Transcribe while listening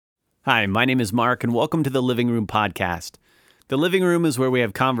Hi, my name is Mark, and welcome to the Living Room Podcast. The Living Room is where we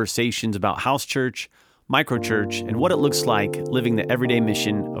have conversations about house church, microchurch, and what it looks like living the everyday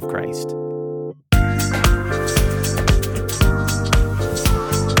mission of Christ.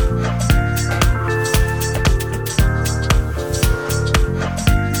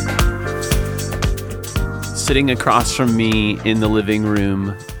 Sitting across from me in the living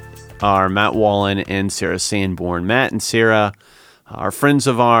room are Matt Wallen and Sarah Sanborn. Matt and Sarah are friends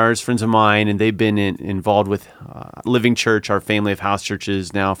of ours, friends of mine, and they've been involved with Living Church, our family of house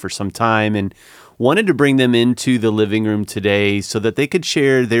churches, now for some time, and wanted to bring them into the living room today so that they could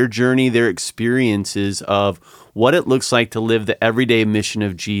share their journey, their experiences of what it looks like to live the everyday mission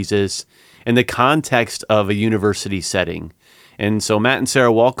of Jesus in the context of a university setting. And so Matt and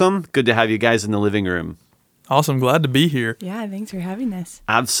Sarah, welcome. Good to have you guys in the living room. Awesome. Glad to be here. Yeah, thanks for having us.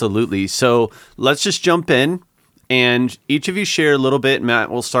 Absolutely. So let's just jump in. And each of you share a little bit.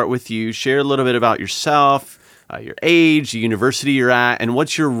 Matt, we'll start with you. Share a little bit about yourself, your age, the university you're at, and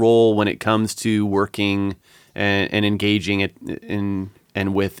what's your role when it comes to working and engaging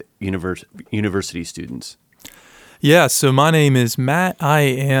and with university students. Yeah, so my name is Matt. I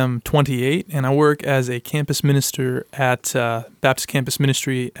am 28, and I work as a campus minister at Baptist Campus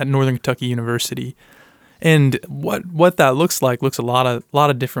Ministry at Northern Kentucky University. And what that looks a lot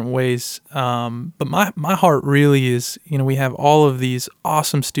of different ways. But my heart really is, we have all of these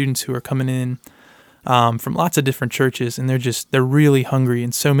awesome students who are coming in from lots of different churches, and they're really hungry,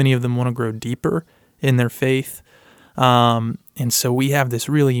 and so many of them want to grow deeper in their faith. And so we have this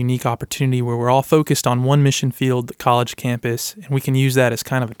really unique opportunity where we're all focused on one mission field, the college campus, and we can use that as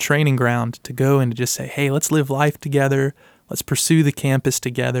kind of a training ground to go and to just say, hey, let's live life together, let's pursue the campus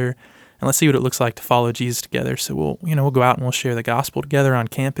together, and let's see what it looks like to follow Jesus together. So we'll go out and we'll share the gospel together on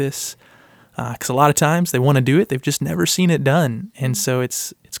campus. Because a lot of times they want to do it, they've just never seen it done, and so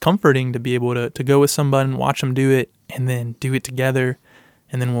it's comforting to be able to go with somebody and watch them do it, and then do it together,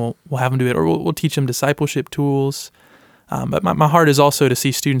 and then we'll have them do it, or we'll teach them discipleship tools. But my heart is also to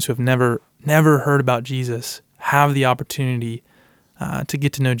see students who have never heard about Jesus have the opportunity to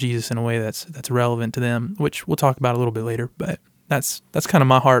get to know Jesus in a way that's relevant to them, which we'll talk about a little bit later, but. That's kind of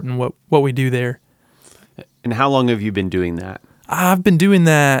my heart and what we do there. And how long have you been doing that? I've been doing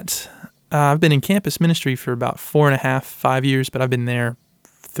that. I've been in campus ministry for about 4.5, 5 years, but I've been there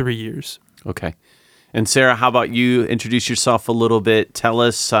 3 years. Okay. And Sarah, how about you? Introduce yourself a little bit. Tell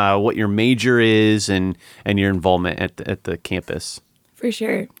us what your major is and your involvement at the campus. For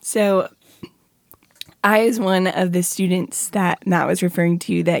sure. So I was one of the students that Matt was referring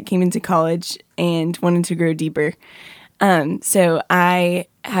to that came into college and wanted to grow deeper. So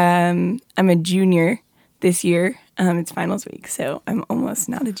I'm a junior this year. It's finals week, so I'm almost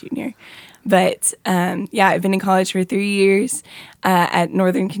not a junior. But I've been in college for 3 years at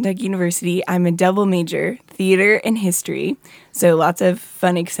Northern Kentucky University. I'm a double major, theater and history. So lots of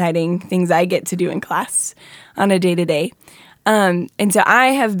fun, exciting things I get to do in class on a day-to-day. And so I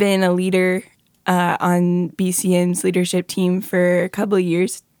have been a leader on BCM's leadership team for a couple of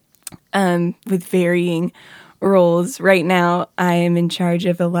years with varying roles. Right now, I am in charge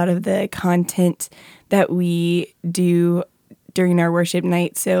of a lot of the content that we do during our worship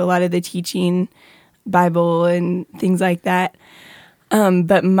night. So a lot of the teaching, Bible, and things like that.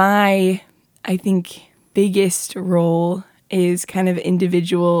 But my, I think, biggest role is kind of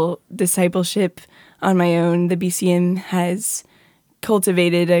individual discipleship on my own. The BCM has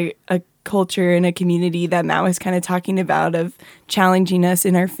cultivated a culture and a community that Matt was kind of talking about of challenging us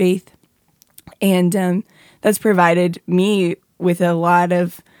in our faith. And that's provided me with a lot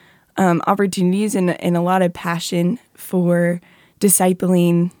of opportunities and a lot of passion for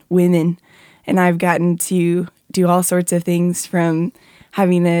discipling women. And I've gotten to do all sorts of things, from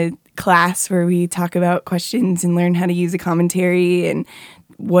having a class where we talk about questions and learn how to use a commentary and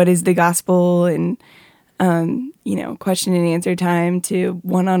what is the gospel, and question and answer time, to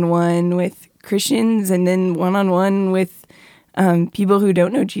one-on-one with Christians, and then one-on-one with people who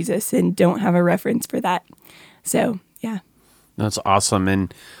don't know Jesus and don't have a reference for that. So, yeah. That's awesome.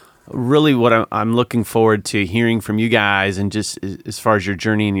 And really what I'm looking forward to hearing from you guys, and just as far as your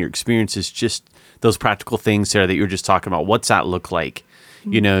journey and your experiences, just those practical things, Sarah, that you were just talking about. What's that look like,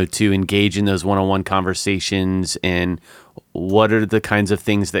 to engage in those one-on-one conversations, and what are the kinds of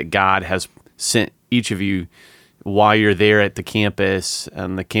things that God has sent each of you while you're there at the campus,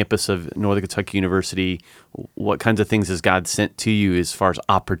 on the campus of Northern Kentucky University? What kinds of things has God sent to you as far as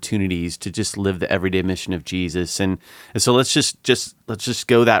opportunities to just live the everyday mission of Jesus? And so let's just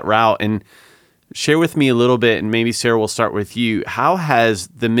go that route and share with me a little bit. And maybe Sarah, we'll start with you. How has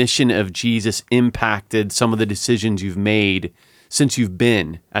the mission of Jesus impacted some of the decisions you've made since you've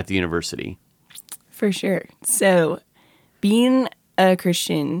been at the university? For sure. So being a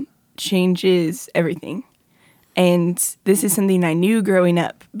Christian changes everything. And this is something I knew growing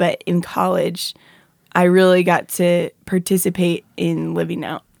up, but in college, I really got to participate in living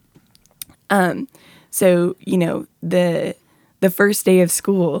out. So, the first day of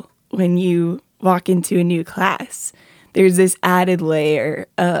school, when you walk into a new class, there's this added layer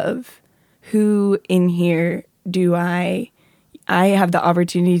of who in here do I have the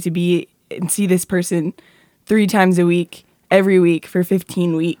opportunity to be and see this person 3 times a week, every week for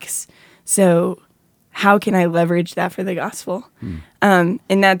 15 weeks. So how can I leverage that for the gospel? And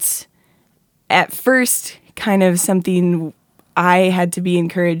that's at first kind of something I had to be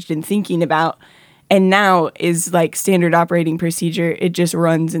encouraged in thinking about. And now is like standard operating procedure. It just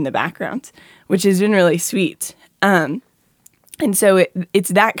runs in the background, which has been really sweet. And so it's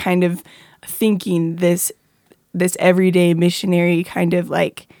that kind of thinking, this everyday missionary kind of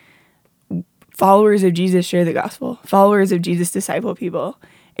like followers of Jesus share the gospel, followers of Jesus disciple people.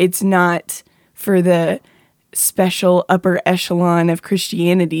 It's not for the special upper echelon of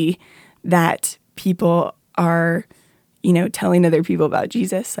Christianity that people are, telling other people about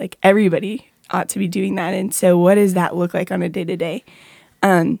Jesus. Like everybody ought to be doing that. And so what does that look like on a day-to-day?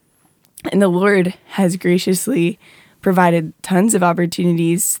 And the Lord has graciously provided tons of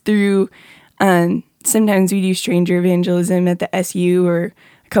opportunities through, sometimes we do stranger evangelism at the SU, or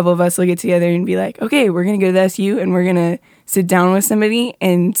a couple of us will get together and be like, okay, we're going to go to the SU and we're going to sit down with somebody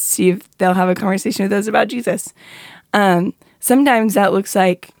and see if they'll have a conversation with us about Jesus. Sometimes that looks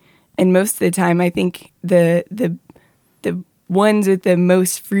like, and most of the time, I think the ones with the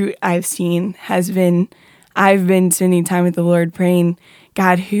most fruit I've seen has been, I've been spending time with the Lord praying,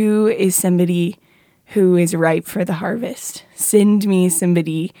 God, who is somebody who is ripe for the harvest? Send me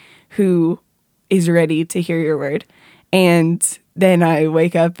somebody who is ready to hear your word. And then I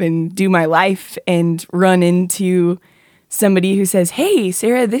wake up and do my life and run into somebody who says, hey,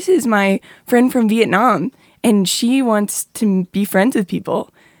 Sarah, this is my friend from Vietnam, and she wants to be friends with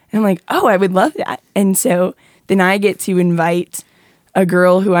people. And I'm like, oh, I would love that. And so then I get to invite a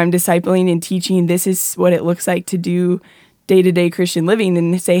girl who I'm discipling and teaching, this is what it looks like to do day-to-day Christian living,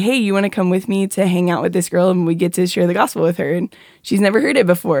 and say, hey, you want to come with me to hang out with this girl, and we get to share the gospel with her, and she's never heard it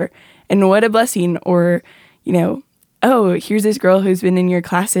before. And what a blessing. Or, oh, here's this girl who's been in your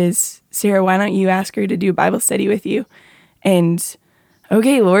classes. Sarah, why don't you ask her to do Bible study with you? And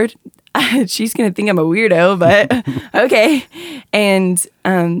okay, Lord, she's going to think I'm a weirdo, but okay. And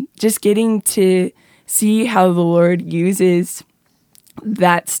just getting to see how the Lord uses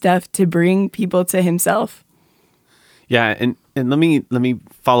that stuff to bring people to himself. Yeah, and let me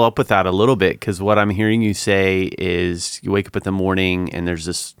follow up with that a little bit, because what I'm hearing you say is you wake up in the morning and there's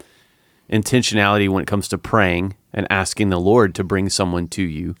this intentionality when it comes to praying and asking the Lord to bring someone to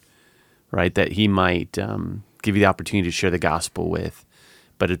you, right? That he might give you the opportunity to share the gospel with.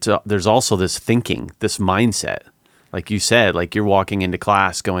 But there's also this thinking, this mindset. Like you said, like you're walking into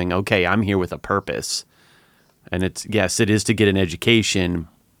class going, okay, I'm here with a purpose. And it is to get an education,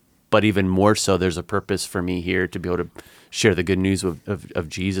 but even more so, there's a purpose for me here to be able to share the good news of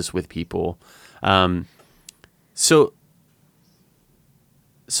Jesus with people. So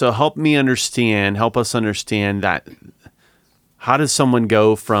help us understand that. How does someone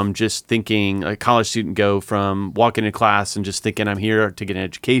go from just thinking, a college student go from walking into class and just thinking I'm here to get an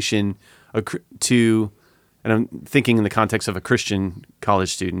education to, and I'm thinking in the context of a Christian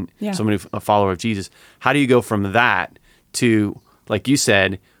college student, somebody, a follower of Jesus. How do you go from that to, like you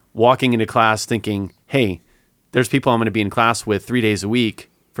said, walking into class thinking, hey, there's people I'm going to be in class with 3 days a week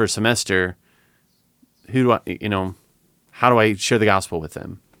for a semester. Who do I, how do I share the gospel with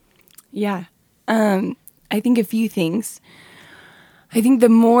them? Yeah. I think a few things. I think the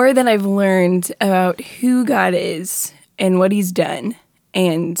more that I've learned about who God is and what he's done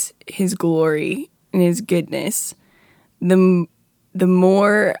and his glory and his goodness, the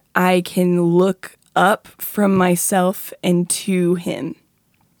more I can look up from myself and to him.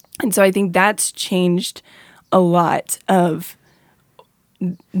 And so I think that's changed a lot of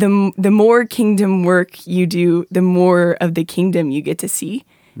the more kingdom work you do, the more of the kingdom you get to see.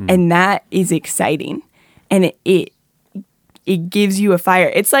 And that is exciting. And it gives you a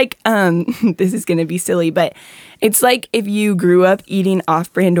fire. It's like, this is going to be silly, but it's like if you grew up eating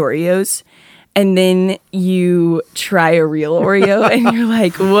off-brand Oreos and then you try a real Oreo and you're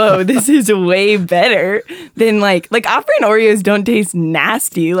like, whoa, this is way better than like off-brand Oreos don't taste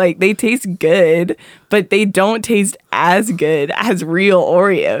nasty. Like they taste good, but they don't taste as good as real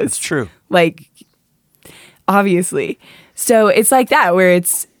Oreos. It's true. Like, obviously. So it's like that, where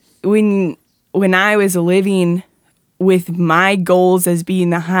it's when I was living with my goals as being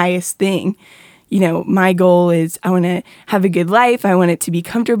the highest thing. You know, my goal is I want to have a good life. I want it to be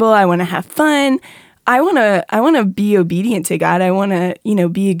comfortable. I want to have fun. I want to be obedient to God. I want to, you know,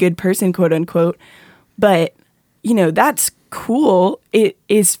 be a good person, quote unquote. But, you know, that's cool. It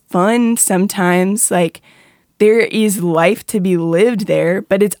is fun sometimes. Like, there is life to be lived there,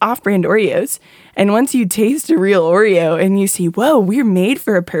 but it's off-brand Oreos. And once you taste a real Oreo and you see, whoa, we're made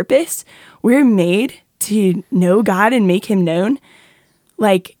for a purpose. We're made to know God and make him known.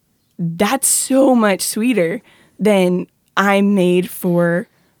 Like, that's so much sweeter than I'm made for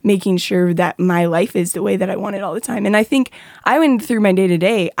making sure that my life is the way that I want it all the time. And I think I went through my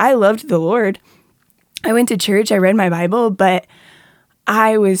day-to-day. I loved the Lord. I went to church. I read my Bible, but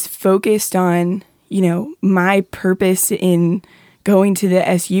I was focused on, you know, my purpose in going to the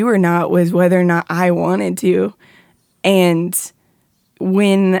SU or not was whether or not I wanted to. And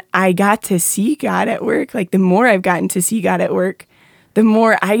when I got to see God at work, like the more I've gotten to see God at work, the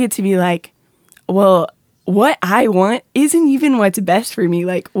more I get to be like, well, what I want isn't even what's best for me.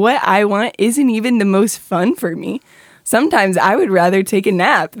 Like, what I want isn't even the most fun for me. Sometimes I would rather take a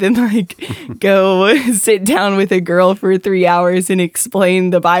nap than like go sit down with a girl for 3 hours and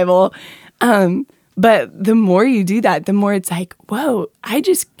explain the Bible. But the more you do that, the more it's like, whoa,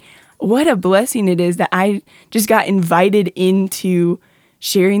 what a blessing it is that I just got invited into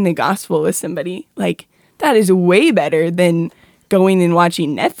sharing the gospel with somebody. Like, that is way better than going and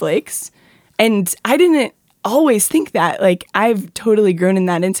watching Netflix. And I didn't always think that. Like, I've totally grown in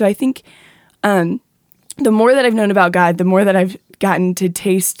that. And so I think the more that I've known about God, the more that I've gotten to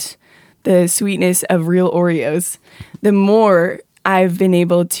taste the sweetness of real Oreos, the more I've been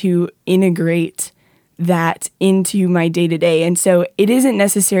able to integrate that into my day-to-day. And so it isn't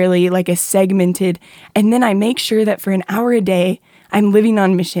necessarily like a segmented, and then I make sure that for an hour a day, I'm living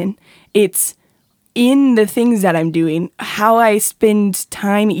on mission. It's in the things that I'm doing, how I spend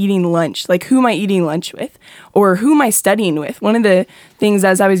time eating lunch, like who am I eating lunch with, or who am I studying with? One of the things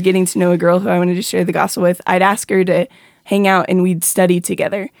as I was getting to know a girl who I wanted to share the gospel with, I'd ask her to hang out and we'd study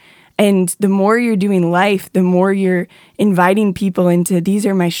together. And the more you're doing life, the more you're inviting people into, these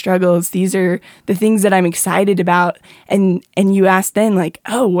are my struggles, these are the things that I'm excited about. And you ask then like,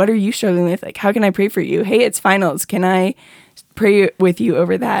 oh, what are you struggling with? Like, how can I pray for you? Hey, it's finals. Can I pray with you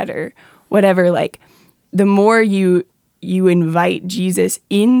over that? Or whatever. Like, the more you invite Jesus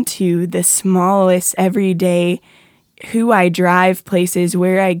into the smallest everyday, who I drive places,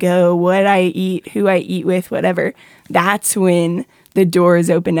 where I go, what I eat, who I eat with, whatever, that's when the doors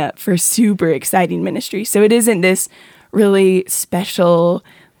open up for super exciting ministry. So it isn't this really special,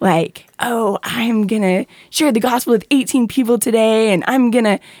 like, oh, I'm going to share the gospel with 18 people today, and I'm going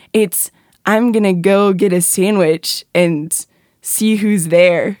to go get a sandwich and see who's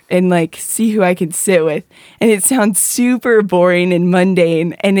there and like see who I can sit with. And it sounds super boring and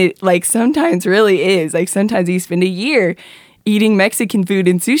mundane. And it like sometimes really is. Like sometimes you spend a year eating Mexican food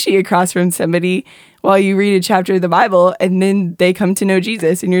and sushi across from somebody while you read a chapter of the Bible, and then they come to know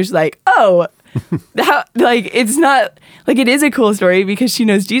Jesus and you're just like, oh, that, like, it's not like, it is a cool story because she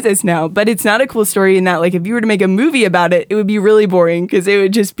knows Jesus now, but it's not a cool story in that, like, if you were to make a movie about it, it would be really boring because it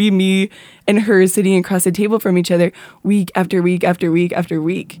would just be me and her sitting across the table from each other week after week after week after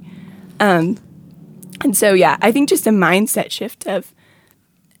week. And so, yeah, I think just a mindset shift of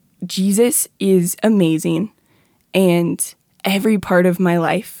Jesus is amazing and every part of my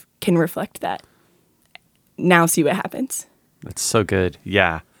life can reflect that. Now see what happens. That's so good.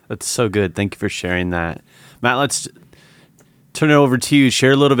 Yeah. That's so good. Thank you for sharing that. Matt, let's turn it over to you.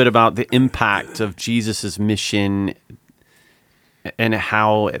 Share a little bit about the impact of Jesus's mission and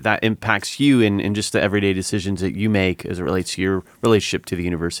how that impacts you and just the everyday decisions that you make as it relates to your relationship to the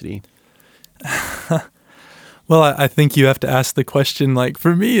university. Well, I think you have to ask the question, like,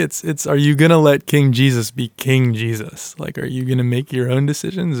 for me, it's are you going to let King Jesus be King Jesus? Like, are you going to make your own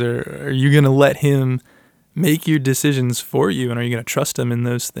decisions, or are you going to let him make your decisions for you, and are you going to trust him in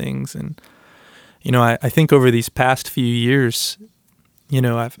those things? And, you know, I think over these past few years, you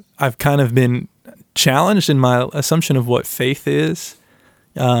know, I've kind of been challenged in my assumption of what faith is.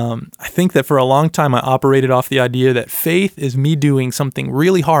 I think that for a long time I operated off the idea that faith is me doing something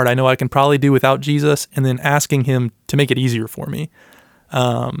really hard I know I can probably do without Jesus, and then asking him to make it easier for me,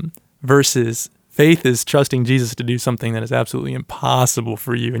 versus faith is trusting Jesus to do something that is absolutely impossible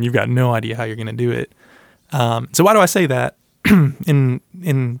for you, and you've got no idea how you're going to do it. So why do I say that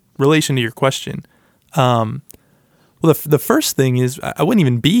in relation to your question? Well, the first thing is I wouldn't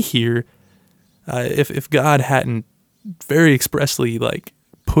even be here if God hadn't very expressly like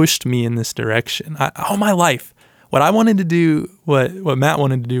pushed me in this direction. All my life, what I wanted to do, what Matt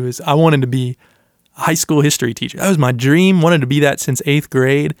wanted to do, is I wanted to be high school history teacher. That was my dream. Wanted to be that since 8th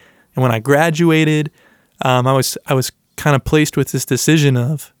grade. And when I graduated, I was kind of placed with this decision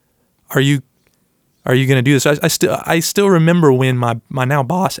of, are you going to do this? I still remember when my now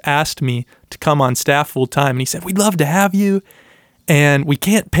boss asked me to come on staff full time, and he said, "We'd love to have you, and we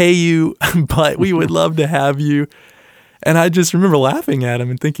can't pay you, but we would love to have you." And I just remember laughing at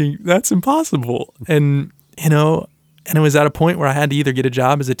him and thinking, that's impossible. And and it was at a point where I had to either get a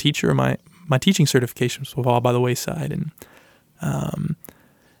job as a teacher or my teaching certifications will fall by the wayside. And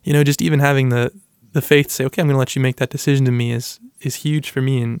just even having the faith to say, okay, I'm going to let you make that decision to me is huge for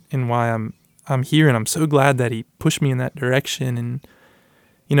me, and why I'm here. And I'm so glad that he pushed me in that direction. And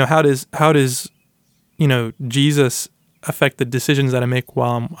how does Jesus affect the decisions that I make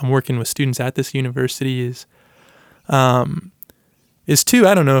while I'm working with students at this university is too.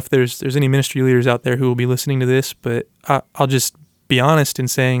 I don't know if there's any ministry leaders out there who will be listening to this, but I'll just be honest in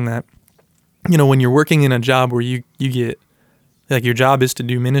saying that, when you're working in a job where you get, like, your job is to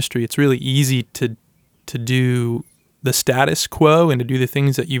do ministry, it's really easy to do the status quo and to do the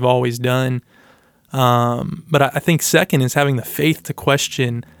things that you've always done. But I think second is having the faith to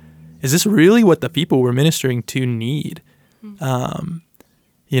question, is this really what the people we're ministering to need? And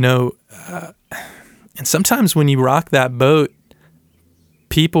sometimes when you rock that boat,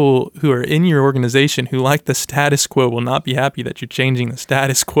 people who are in your organization who like the status quo will not be happy that you're changing the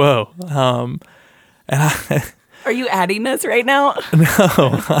status quo. Are you adding us right now?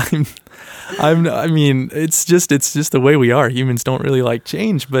 No, I mean, it's just the way we are. Humans don't really like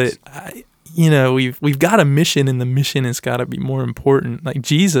change, but we've got a mission, and the mission has got to be more important. Like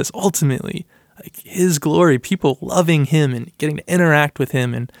Jesus, ultimately, like his glory, people loving him and getting to interact with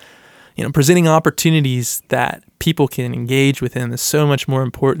him, and presenting opportunities that people can engage with him is so much more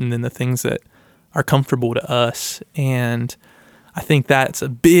important than the things that are comfortable to us. And I think that's a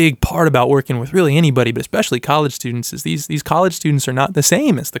big part about working with really anybody, but especially college students, is these college students are not the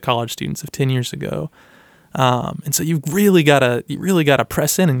same as the college students of 10 years ago. And so you've really got to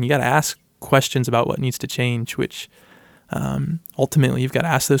press in, and you got to ask questions about what needs to change, which ultimately you've got to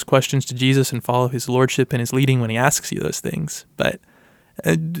ask those questions to Jesus and follow his lordship and his leading when he asks you those things. But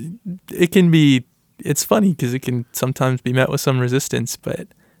it's funny because it can sometimes be met with some resistance, but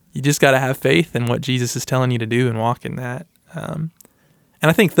you just got to have faith in what Jesus is telling you to do and walk in that. And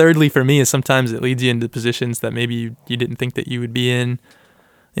I think thirdly for me is sometimes it leads you into positions that maybe you didn't think that you would be in.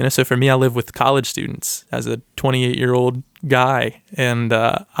 So for me, I live with college students as a 28-year-old guy, and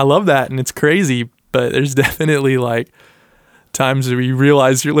I love that, and it's crazy, but there's definitely like times where you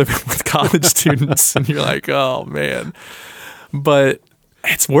realize you're living with college students and you're like, oh man, but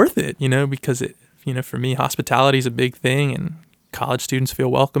it's worth it, because for me, hospitality is a big thing, and college students feel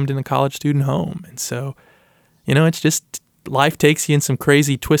welcomed in a college student home. And so, it's just life takes you in some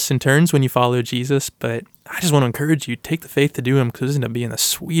crazy twists and turns when you follow Jesus, but I just want to encourage you, take the faith to do them, because those end up being the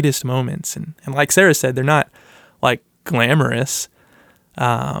sweetest moments. And like Sarah said, they're not like glamorous,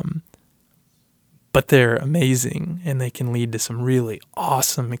 but they're amazing, and they can lead to some really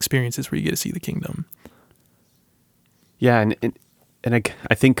awesome experiences where you get to see the kingdom. Yeah, and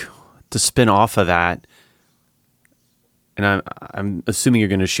I think to spin off of that, and I'm assuming you're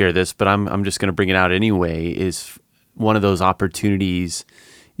going to share this, but I'm just going to bring it out anyway, is one of those opportunities,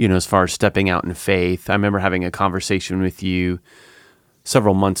 as far as stepping out in faith. I remember having a conversation with you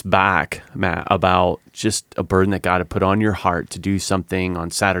several months back, Matt, about just a burden that God had put on your heart to do something on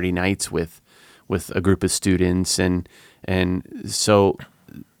Saturday nights with a group of students. And so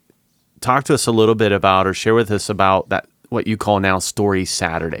talk to us a little bit about, or share with us about that, what you call now Story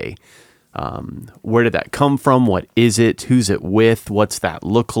Saturday. Where did that come from? What is it? Who's it with? What's that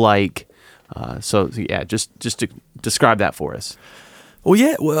look like? So yeah, just to describe that for us. Well,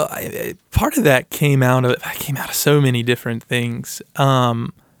 yeah. Well, part of that came out of so many different things.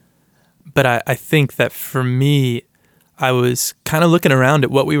 But I think that for me, I was kind of looking around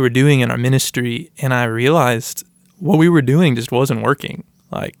at what we were doing in our ministry, and I realized what we were doing just wasn't working.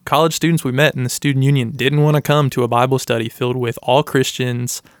 Like, college students we met in the student union didn't want to come to a Bible study filled with all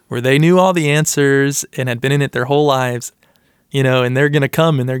Christians where they knew all the answers and had been in it their whole lives, and they're going to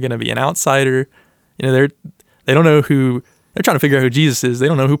come and they're going to be an outsider. They don't know who, they're trying to figure out who Jesus is. They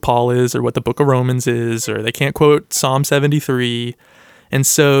don't know who Paul is or what the book of Romans is, or they can't quote Psalm 73. And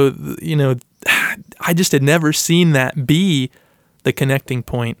so, I just had never seen that be the connecting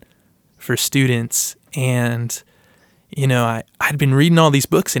point for students. And I'd been reading all these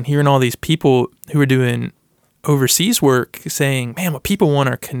books and hearing all these people who were doing overseas work saying, man, what people want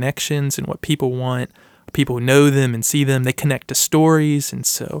are connections, and what people want are people who know them and see them. They connect to stories. And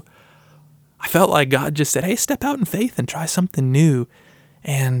so I felt like God just said, hey, step out in faith and try something new.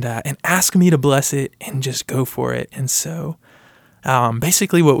 and ask me to bless it and just go for it. And so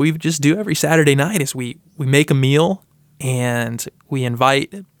basically what we just do every Saturday night is we make a meal and we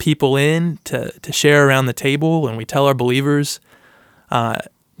invite people in to share around the table, and we tell our believers,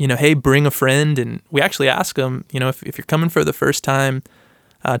 hey, bring a friend. And we actually ask them, if you're coming for the first time,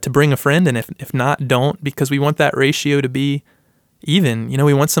 to bring a friend, and if not, don't, because we want that ratio to be even.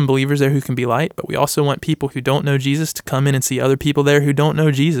 We want some believers there who can be light, but we also want people who don't know Jesus to come in and see other people there who don't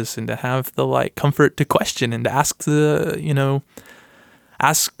know Jesus, and to have the comfort to question and to ask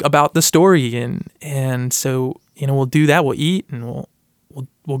ask about the story. And so, we'll do that. We'll eat and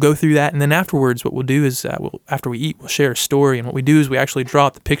we'll go through that. And then afterwards, what we'll do is after we eat, we'll share a story. And what we do is we actually draw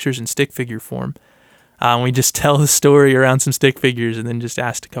up the pictures in stick figure form. We just tell the story around some stick figures and then just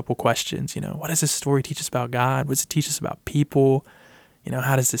ask a couple questions. What does this story teach us about God? What does it teach us about people?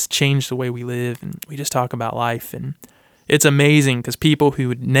 How does this change the way we live? And we just talk about life. And it's amazing because people who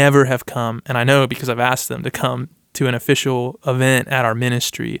would never have come, and I know because I've asked them to come to an official event at our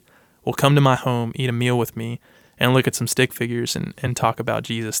ministry, will come to my home, eat a meal with me, and look at some stick figures and talk about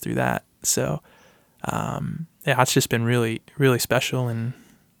Jesus through that. So, it's just been really, really special and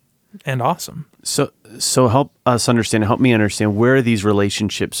awesome. So help me understand, where are these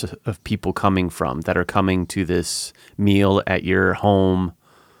relationships of people coming from that are coming to this meal at your home?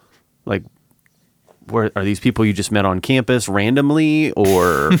 Like, where are these people you just met on campus randomly,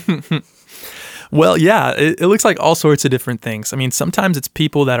 or? Well, yeah, it looks like all sorts of different things. I mean, sometimes it's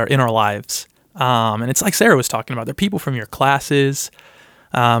people that are in our lives. And it's like Sarah was talking about. They're people from your classes,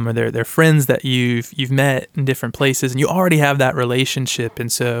 or they're friends that you've met in different places, and you already have that relationship, and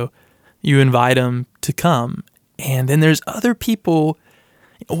so you invite them to come. And then there's other people.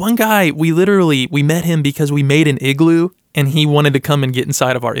 One guy, we met him because we made an igloo, and he wanted to come and get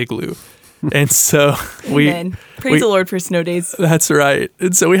inside of our igloo. And so praise the Lord for snow days. That's right.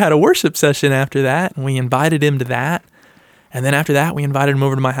 And so we had a worship session after that, and we invited him to that. And then after that, we invited him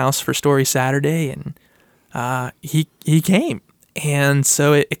over to my house for Story Saturday, and he came. And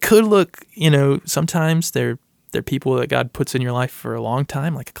so it could look, sometimes they're people that God puts in your life for a long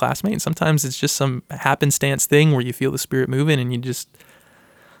time, like a classmate. And sometimes it's just some happenstance thing where you feel the Spirit moving, and you just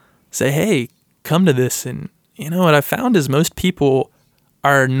say, hey, come to this. And what I found is most people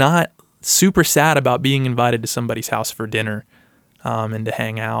are not super sad about being invited to somebody's house for dinner and to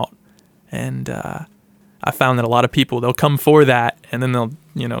hang out. And I found that a lot of people, they'll come for that, and then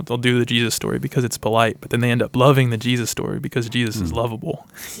they'll do the Jesus story because it's polite, but then they end up loving the Jesus story because Jesus is lovable,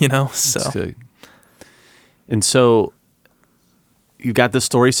 so. That's good. And so you've got the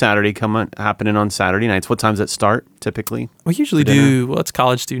Story Saturday happening on Saturday nights. What times does it start typically? We usually it's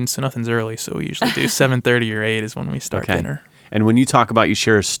college students, so nothing's early, so we usually do 7:30 or 8 is when we start dinner. And when you talk about you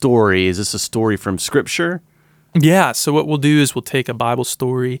share a story, is this a story from Scripture? Yeah, so what we'll do is we'll take a Bible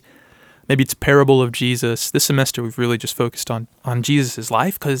story. Maybe it's a parable of Jesus. This semester, we've really just focused on Jesus'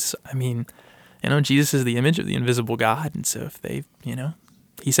 life because, Jesus is the image of the invisible God. And so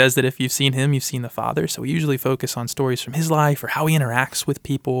he says that if you've seen him, you've seen the Father. So we usually focus on stories from his life or how he interacts with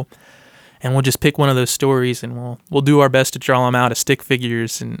people. And we'll just pick one of those stories, and we'll do our best to draw them out as stick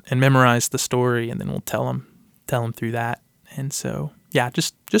figures and memorize the story, and then we'll tell them through that. And so, yeah,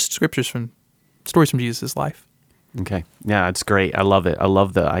 just stories from Jesus' life. Okay. Yeah, it's great. I love it. I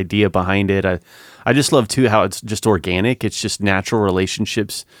love the idea behind it. I just love, too, how it's just organic. It's just natural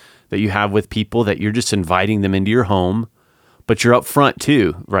relationships that you have with people that you're just inviting them into your home, but you're up front,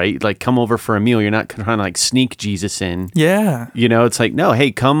 too, right? Like, come over for a meal. You're not trying to, sneak Jesus in. Yeah. It's like, no,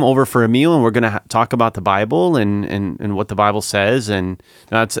 hey, come over for a meal, and we're going to talk about the Bible and what the Bible says, and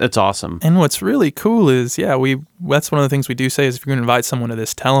it's awesome. And what's really cool is, that's one of the things we do say is if you're going to invite someone to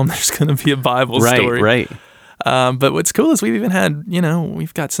this, tell them there's going to be a Bible story. Right. But what's cool is we've even had,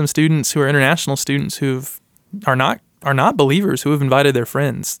 we've got some students who are international students who are not believers who have invited their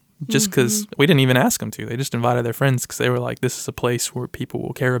friends just because we didn't even ask them to. They just invited their friends because they were like, this is a place where people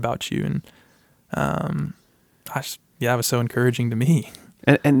will care about you. And it was so encouraging to me.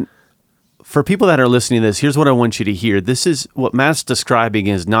 And for people that are listening to this, here's what I want you to hear. This is what Matt's describing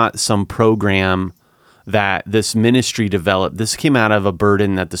is not some program that this ministry developed. This came out of a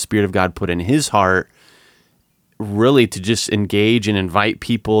burden that the Spirit of God put in his heart, really to just engage and invite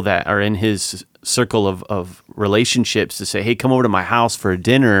people that are in his circle of relationships to say, hey, come over to my house for a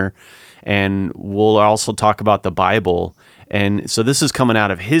dinner, and we'll also talk about the Bible. And so this is coming out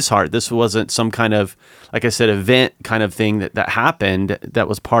of his heart. This wasn't some kind of, like I said, event kind of thing that happened that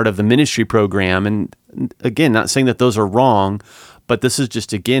was part of the ministry program. And again, not saying that those are wrong, but this is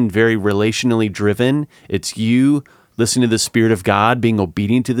just, again, very relationally driven. It's you listening to the Spirit of God, being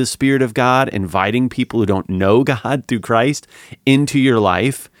obedient to the Spirit of God, inviting people who don't know God through Christ into your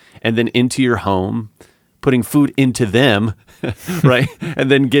life and then into your home, putting food into them, right? And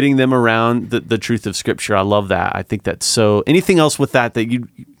then getting them around the truth of Scripture. I love that. I think that's so. Anything else with that you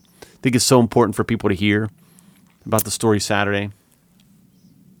think is so important for people to hear about the story Saturday?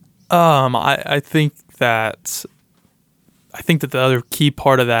 I think that the other key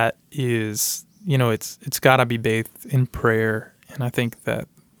part of that is, it's got to be bathed in prayer, and I think that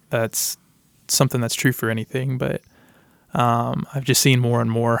that's something that's true for anything. But I've just seen more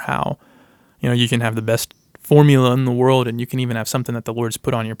and more how, you can have the best formula in the world, and you can even have something that the Lord's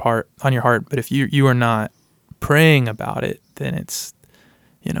put on your heart. But if you are not praying about it, then it's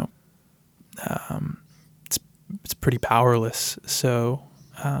it's pretty powerless. So.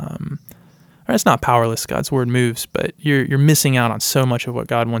 Or it's not powerless. God's word moves, but you're missing out on so much of what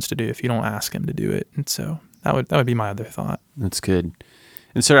God wants to do if you don't ask Him to do it. And so that would be my other thought. That's good.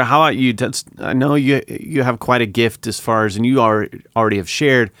 And Sarah, how about you? I know you have quite a gift as far as, and you already have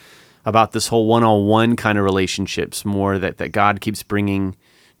shared about this whole one-on-one kind of relationships more that God keeps bringing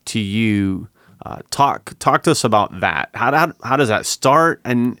to you. Talk to us about that. How does that start,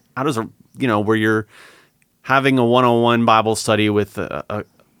 and how does where you're having a one-on-one Bible study with a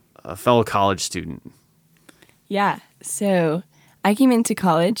fellow college student? Yeah. So I came into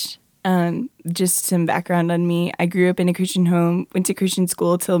college. Just some background on me. I grew up in a Christian home, went to Christian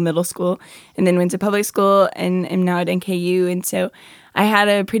school till middle school, and then went to public school and am now at NKU. And so I had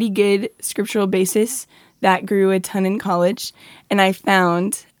a pretty good scriptural basis that grew a ton in college. And I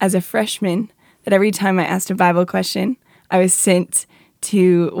found as a freshman that every time I asked a Bible question, I was sent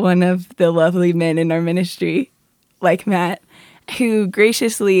to one of the lovely men in our ministry, like Matt, who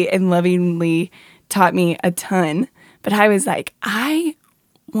graciously and lovingly taught me a ton. But I was like, I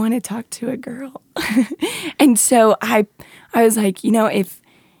want to talk to a girl. And so I was like, if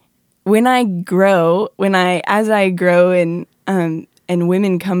as I grow and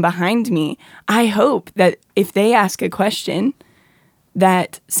women come behind me, I hope that if they ask a question,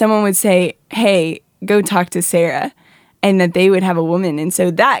 that someone would say, hey, go talk to Sarah, and that they would have a woman. And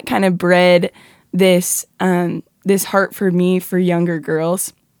so that kind of bred this heart for me for younger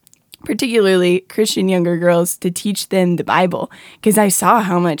girls, particularly Christian younger girls, to teach them the Bible, because I saw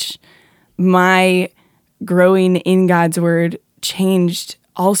how much my growing in God's Word changed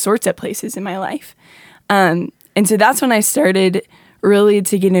all sorts of places in my life. And so that's when I started really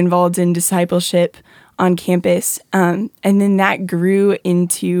to get involved in discipleship on campus. And then that grew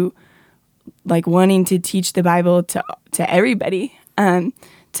into like wanting to teach the Bible to everybody,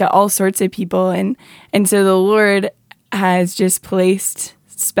 to all sorts of people. And so the Lord has just placed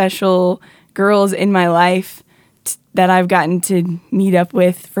special girls in my life that I've gotten to meet up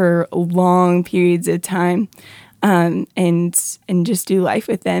with for long periods of time, and just do life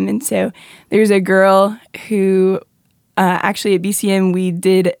with them. And so there's a girl who actually at BCM we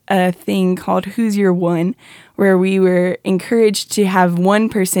did a thing called Who's Your One, where we were encouraged to have one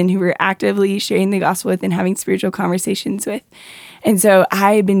person who we're actively sharing the gospel with and having spiritual conversations with. And so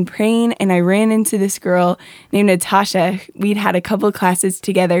I had been praying, and I ran into this girl named Natasha. We'd had a couple classes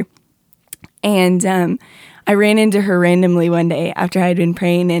together, and I ran into her randomly one day after I had been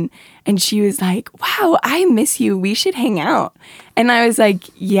praying, and she was like, wow, I miss you. We should hang out. And I was like,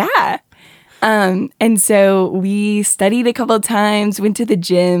 yeah. And so we studied a couple of times, went to the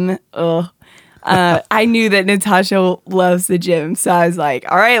gym. I knew that Natasha loves the gym. So I was like,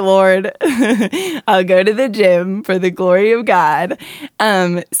 all right, Lord, I'll go to the gym for the glory of God.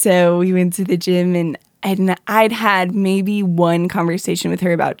 So we went to the gym, and I'd had maybe one conversation with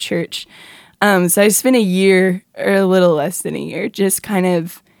her about church. So I spent a year, or a little less than a year, just kind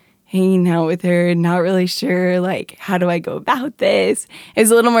of hanging out with her and not really sure, like, how do I go about this? It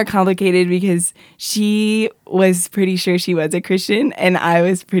was a little more complicated because she was pretty sure she was a Christian, and I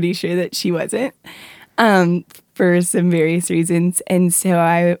was pretty sure that she wasn't, for some various reasons. And so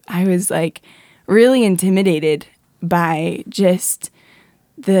I was, like, really intimidated by just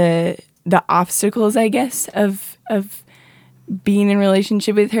the obstacles, I guess, of being in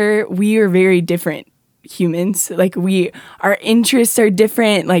relationship with her. We are very different humans. Like, our interests are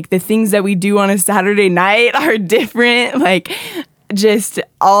different. Like, the things that we do on a Saturday night are different. Like, just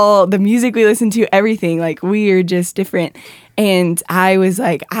all the music we listen to, everything. Like, we are just different. And I was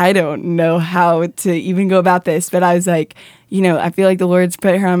like, I don't know how to even go about this. But I was like, I feel like the Lord's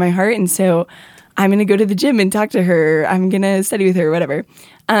put her on my heart. And so I'm going to go to the gym and talk to her. I'm going to study with her, whatever.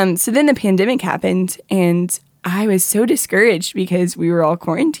 So then the pandemic happened, and I was so discouraged because we were all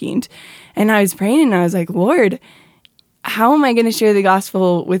quarantined. And I was praying, and I was like, Lord, how am I going to share the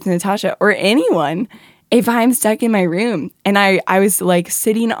gospel with Natasha or anyone if I'm stuck in my room and I was like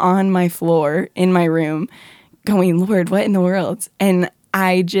sitting on my floor in my room going, Lord, what in the world? And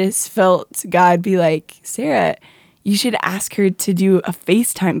I just felt God be like, Sarah, you should ask her to do a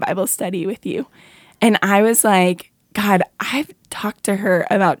FaceTime Bible study with you. And I was like, God, I've talked to her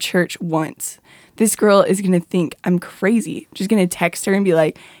about church once. This girl is going to think I'm crazy. I'm just going to text her and be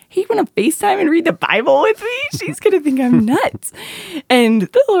like, hey, you want to FaceTime and read the Bible with me? She's going to think I'm nuts. And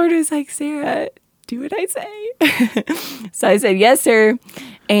the Lord was like, Sarah, do what I say. So I said, yes, sir.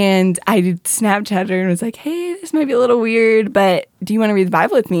 And I Snapchatted her and was like, hey, this might be a little weird, but do you want to read the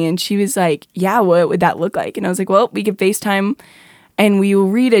Bible with me? And she was like, yeah, what would that look like? And I was like, well, we could FaceTime and we will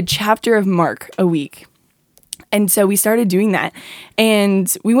read a chapter of Mark a week. And so we started doing that.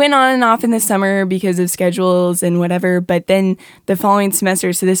 And we went on and off in the summer because of schedules and whatever. But then the following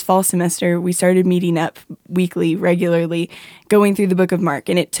semester, so this fall semester, we started meeting up weekly, regularly, going through the book of Mark.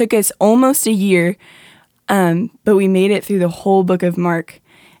 And it took us almost a year, but we made it through the whole book of Mark.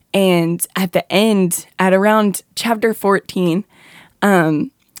 And at the end, at around chapter 14,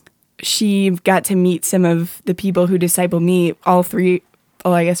 she got to meet some of the people who discipled me.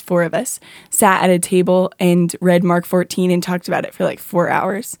 I guess 4 of us sat at a table and read Mark 14 and talked about it for like 4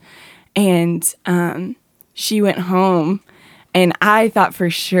 hours. And she went home, and I thought for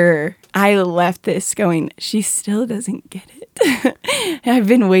sure, I left this going, she still doesn't get it. I've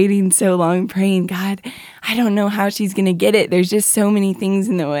been waiting so long, praying, God, I don't know how she's going to get it. There's just so many things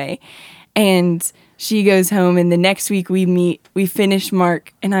in the way. And she goes home, and the next week we meet, we finished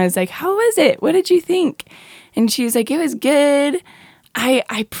Mark, and I was like, how was it? What did you think? And she was like, it was good.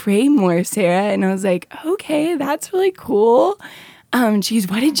 I pray more, Sarah. And I was like, okay, that's really cool. She's,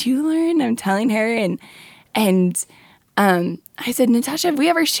 what did you learn? I'm telling her. And I said, Natasha, have we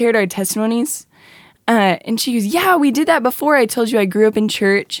ever shared our testimonies? And she goes, yeah, we did that before. I told you I grew up in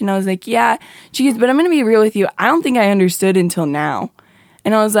church. And I was like, yeah. She goes, but I'm going to be real with you. I don't think I understood until now.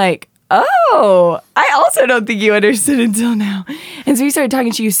 And I was like, oh, I also don't think you understood until now. And so we started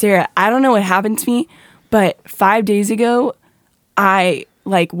talking to you, Sarah. I don't know what happened to me, but 5 days ago, I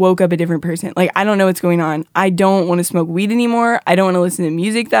woke up a different person. Like, I don't know what's going on. I don't want to smoke weed anymore. I don't want to listen to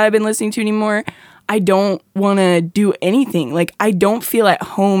music that I've been listening to anymore. I don't want to do anything. Like, I don't feel at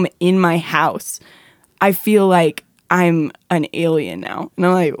home in my house. I feel like I'm an alien now. And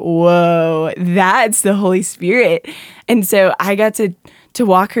I'm like, whoa, that's the Holy Spirit. And so I got to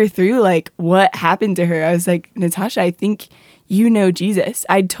walk her through like what happened to her. I was like, Natasha, I think you know Jesus.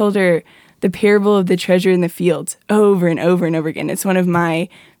 I told her the parable of the treasure in the field over and over and over again. It's one of my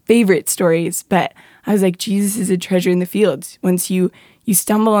favorite stories, but I was like, Jesus is a treasure in the field. Once you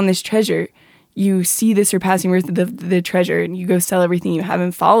stumble on this treasure, you see the surpassing worth of the treasure, and you go sell everything you have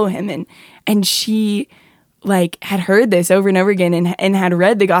and follow him. And she had heard this over and over again and had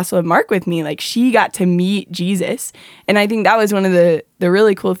read the Gospel of Mark with me. Like, she got to meet Jesus. And I think that was one of the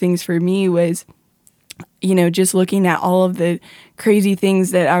really cool things for me was, just looking at all of the crazy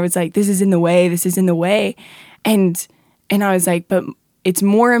things that I was like, this is in the way, this is in the way. And I was like, but it's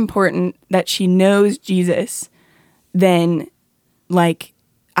more important that she knows Jesus than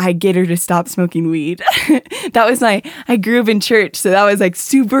I get her to stop smoking weed. That was I grew up in church, so that was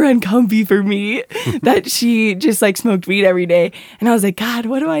super uncomfy for me that she just smoked weed every day. And I was like, God,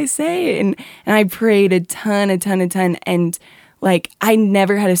 what do I say? And I prayed a ton. And I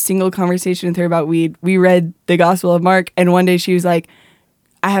never had a single conversation with her about weed. We read the Gospel of Mark, and one day she was like,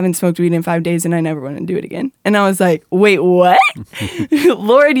 I haven't smoked weed in 5 days and I never want to do it again. And I was like, wait, what?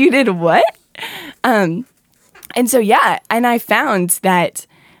 Lord, you did what? And so, yeah, and I found that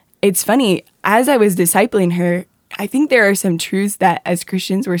it's funny, as I was discipling her, I think there are some truths that as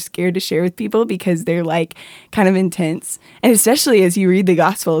Christians we're scared to share with people because they're kind of intense. And especially as you read the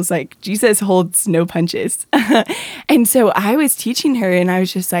Gospels, Jesus holds no punches. And so I was teaching her, and I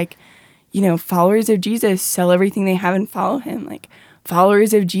was just followers of Jesus sell everything they have and follow him.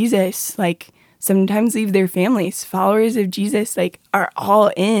 Followers of Jesus, sometimes leave their families. Followers of Jesus, are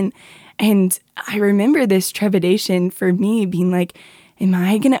all in. And I remember this trepidation for me being am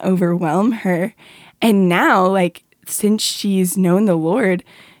I going to overwhelm her? And now, since she's known the Lord,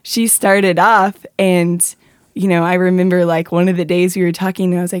 she started off, and, I remember, one of the days we were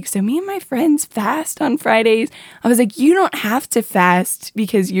talking, and I was like, so me and my friends fast on Fridays. I was like, you don't have to fast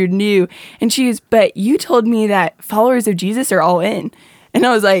because you're new. And she was, but you told me that followers of Jesus are all in. And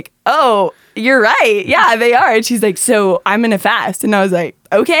I was like, oh, you're right. Yeah, they are. And she's like, so I'm going to fast. And I was like,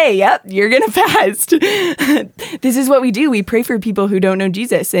 okay, yep, you're going to fast. This is what we do. We pray for people who don't know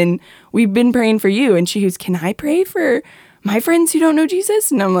Jesus. And we've been praying for you. And she goes, can I pray for my friends who don't know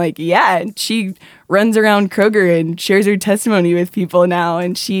Jesus? And I'm like, yeah. And she runs around Kroger and shares her testimony with people now.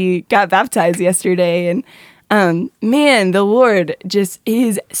 And she got baptized yesterday. And man, the Lord just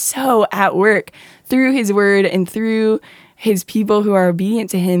is so at work through his word and through his people who are obedient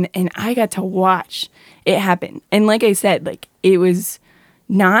to him. And I got to watch it happen. And like I said, like it was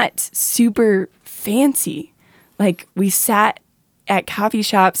not super fancy. Like we sat at coffee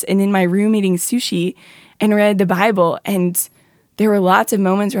shops and in my room eating sushi and read the Bible. And there were lots of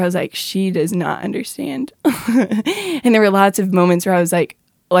moments where I was like, she does not understand. And there were lots of moments where I was like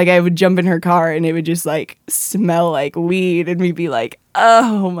I would jump in her car and it would just like smell like weed and we'd be like,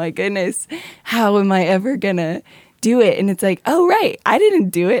 oh my goodness, how am I ever gonna do it? And it's like, oh, right, I didn't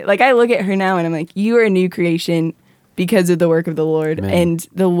do it. Like I look at her now and I'm like, you are a new creation because of the work of the Lord. Amen. And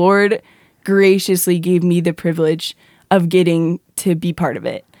the Lord graciously gave me the privilege of getting to be part of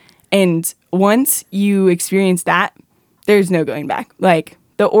it. And once you experience that, there's no going back. Like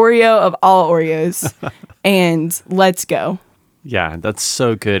the Oreo of all Oreos and let's go. Yeah, that's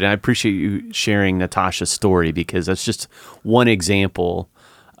so good. And I appreciate you sharing Natasha's story because that's just one example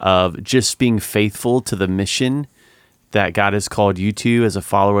of just being faithful to the mission that God has called you to as a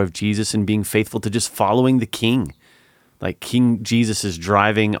follower of Jesus and being faithful to just following the King. Like King Jesus is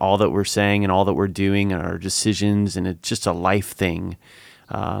driving all that we're saying and all that we're doing and our decisions, and it's just a life thing.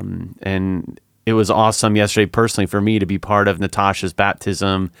 And it was awesome yesterday personally for me to be part of Natasha's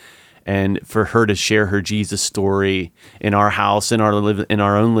baptism and for her to share her Jesus story in our house, in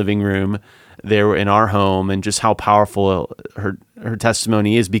our own living room, there in our home, and just how powerful her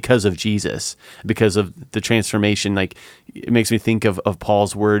testimony is because of Jesus, because of the transformation. Like it makes me think of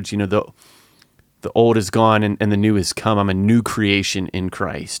Paul's words, you know, the old is gone and the new has come. I'm a new creation in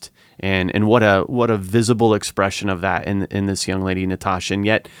Christ. And what a visible expression of that in this young lady, Natasha. And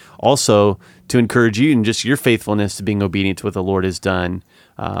yet also to encourage you in just your faithfulness to being obedient to what the Lord has done,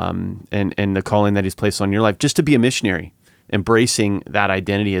 and the calling that he's placed on your life, just to be a missionary, embracing that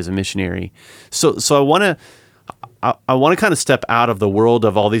identity as a missionary. So I want to kind of step out of the world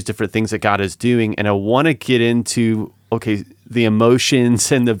of all these different things that God is doing, and I want to get into, okay, the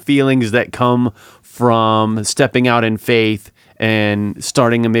emotions and the feelings that come from stepping out in faith and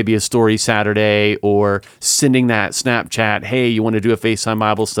starting maybe a story Saturday or sending that Snapchat, hey, you want to do a FaceTime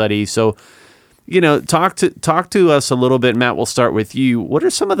Bible study? So, you know, talk to us a little bit. Matt, we'll start with you. What are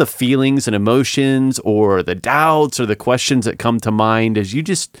some of the feelings and emotions or the doubts or the questions that come to mind as you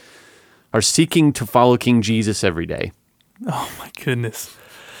just are seeking to follow King Jesus every day? Oh my goodness.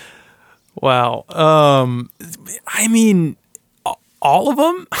 Wow. I mean, all of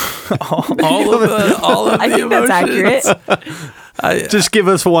them? all of the I think emotions? that's accurate. Just give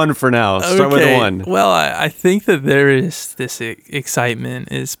us one for now. Start with one. Well, I think that there is this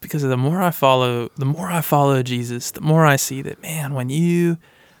excitement is because the more I follow Jesus, the more I see that, man, when you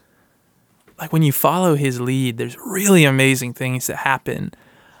follow his lead, there's really amazing things that happen.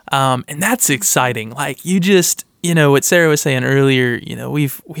 And that's exciting. Like you just, you know, what Sarah was saying earlier, you know,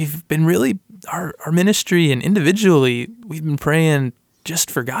 we've been really, our ministry and individually, we've been praying just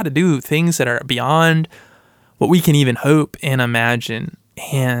for God to do things that are beyond what we can even hope and imagine.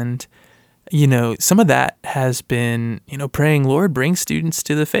 And, you know, some of that has been, you know, praying, Lord, bring students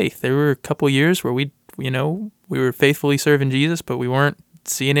to the faith. There were a couple years where we were faithfully serving Jesus, but we weren't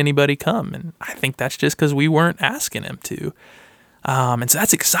seeing anybody come. And I think that's just because we weren't asking him to. And so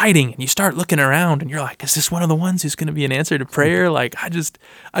that's exciting. And you start looking around and you're like, is this one of the ones who's going to be an answer to prayer? Like, I just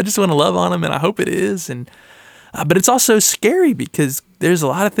want to love on him and I hope it is. And, but it's also scary because there's a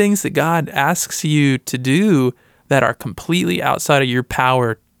lot of things that God asks you to do that are completely outside of your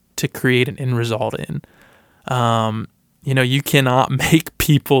power to create an end result in. You know, you cannot make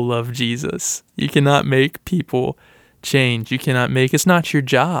people love Jesus. You cannot make people change. It's not your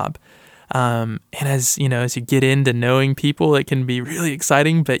job. And as you know, as you get into knowing people, it can be really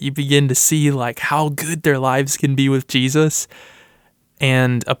exciting, but you begin to see like how good their lives can be with Jesus.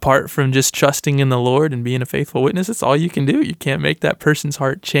 And apart from just trusting in the Lord and being a faithful witness, it's all you can do. You can't make that person's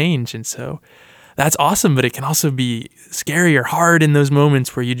heart change. And so that's awesome, but it can also be scary or hard in those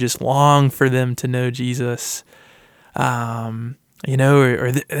moments where you just long for them to know Jesus. You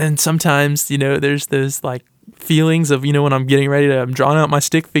know, and sometimes, you know, there's those like feelings of, you know, when I'm drawing out my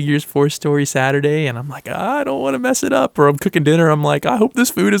stick figures for Story Saturday and I'm like, I don't want to mess it up. Or I'm cooking dinner. I'm like, I hope this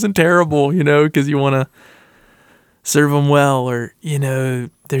food isn't terrible, you know, because you want to serve them well. Or, you know,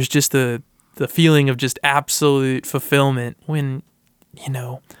 there's just the feeling of just absolute fulfillment when, you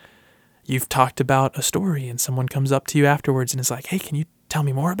know, you've talked about a story and someone comes up to you afterwards and is like, hey, can you tell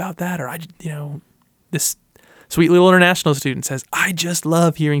me more about that? Or this sweet little international student says, I just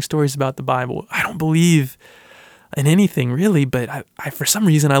love hearing stories about the Bible. I don't believe in anything really, but I for some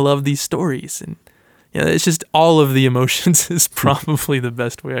reason I love these stories. And it's just all of the emotions is probably the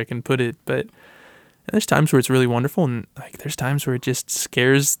best way I can put it. But there's times where it's really wonderful, and like there's times where it just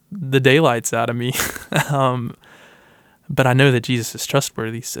scares the daylights out of me. But I know that Jesus is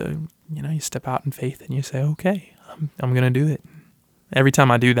trustworthy, so you step out in faith and you say, "Okay, I'm going to do it." Every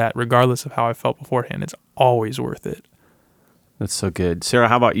time I do that, regardless of how I felt beforehand, it's always worth it. That's so good. Sarah,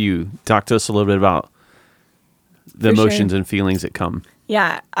 how about you? Talk to us a little bit about the For emotions sure. and feelings that come.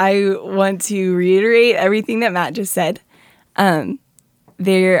 Yeah, I want to reiterate everything that Matt just said.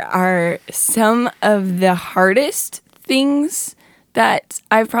 There are some of the hardest things that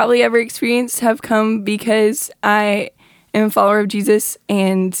I've probably ever experienced have come because I am a follower of Jesus,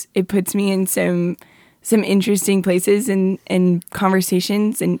 and it puts me in some interesting places and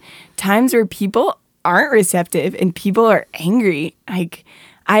conversations and times where people aren't receptive and people are angry. Like,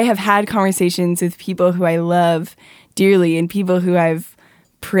 I have had conversations with people who I love dearly and people who I've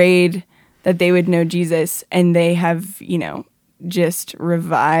prayed that they would know Jesus, and they have, just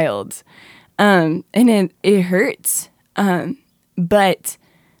reviled. And it hurts. But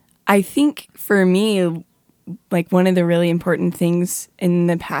I think for me, like, one of the really important things in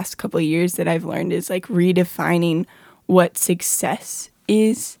the past couple of years that I've learned is like redefining what success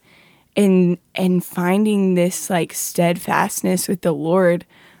is, and finding this like steadfastness with the Lord,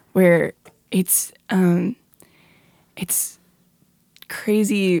 where it's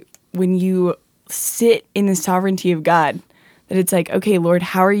crazy when you sit in the sovereignty of God, that it's like, okay, Lord,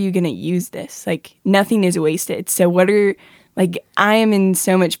 how are you going to use this? Like, nothing is wasted. So I am in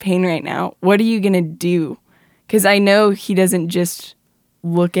so much pain right now. What are you going to do? Because I know he doesn't just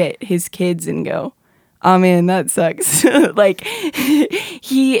look at his kids and go, oh man, that sucks. Like,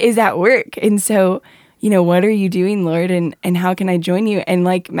 he is at work. And so, what are you doing, Lord? And how can I join you? And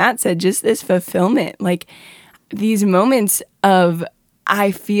like Matt said, just this fulfillment, like these moments of,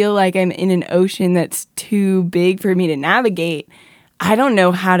 I feel like I'm in an ocean that's too big for me to navigate. I don't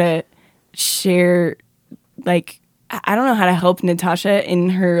know how to share, like, I don't know how to help Natasha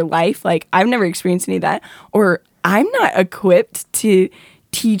in her life. Like, I've never experienced any of that. Or I'm not equipped to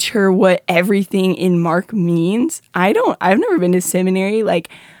teach her what everything in Mark means. I've never been to seminary. Like,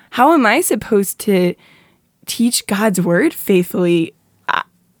 how am I supposed to teach God's word faithfully?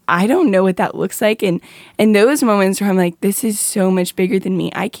 I don't know what that looks like. And those moments where I'm like, this is so much bigger than me.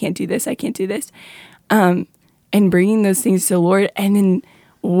 I can't do this. I can't do this. And bringing those things to the Lord. And then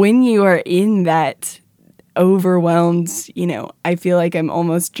when you are in that overwhelmed, I feel like I'm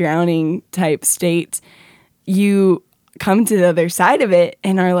almost drowning type state, you come to the other side of it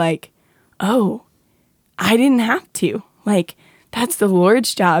and are like, oh, I didn't have to. Like, that's the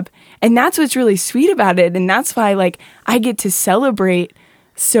Lord's job. And that's what's really sweet about it. And that's why, like, I get to celebrate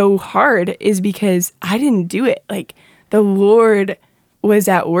so hard, is because I didn't do it. Like, the Lord was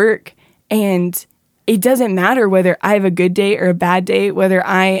at work, and it doesn't matter whether I have a good day or a bad day, whether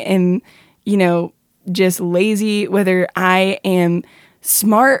I am, just lazy, whether I am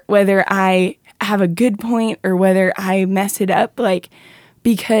smart, whether I have a good point or whether I mess it up, like,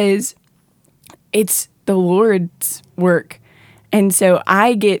 because it's the Lord's work. And so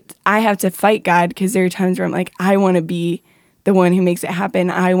I have to fight God, because there are times where I'm like, I want to be the one who makes it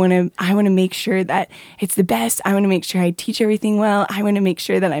happen. I want to make sure that it's the best. I want to make sure I teach everything well. I want to make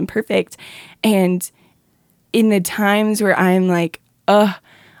sure that I'm perfect. And in the times where I'm like,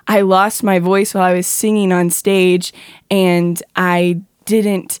 I lost my voice while I was singing on stage, and I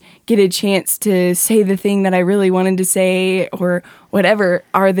didn't get a chance to say the thing that I really wanted to say, or whatever,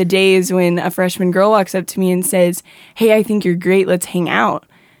 are the days when a freshman girl walks up to me and says, hey, I think you're great. Let's hang out.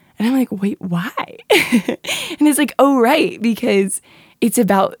 And I'm like, wait, why? And it's like, oh, right, because it's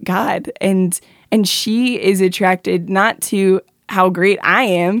about God. And she is attracted not to how great I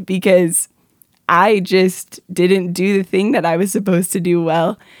am, because I just didn't do the thing that I was supposed to do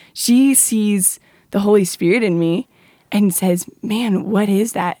well. She sees the Holy Spirit in me and says, man, what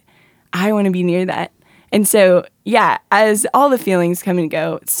is that? I want to be near that. And so, yeah, as all the feelings come and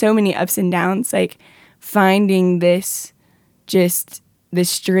go, so many ups and downs, like finding this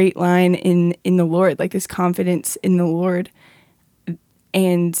straight line in the Lord, like this confidence in the Lord.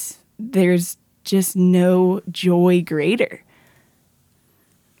 And there's just no joy greater.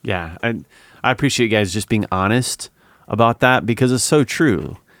 Yeah, I appreciate you guys just being honest about that, because it's so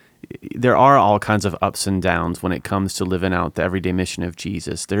true. There are all kinds of ups and downs when it comes to living out the everyday mission of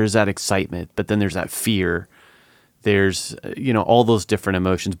Jesus. There's that excitement, but then there's that fear. There's all those different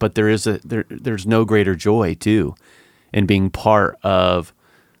emotions, but there's no greater joy too in being part of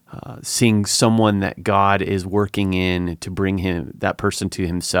seeing someone that God is working in to bring that person to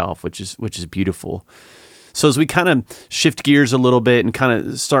Himself, which is beautiful. So as we kind of shift gears a little bit and kind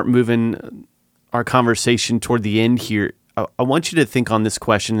of start moving our conversation toward the end here, I want you to think on this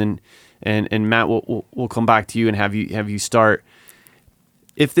question, and Matt, we'll come back to you and have you start.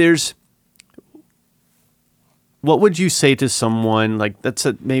 If there's, what would you say to someone like that's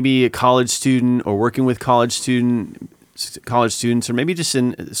maybe a college student or working with college students, or maybe just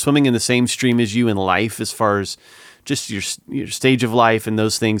swimming in the same stream as you in life, as far as just your stage of life and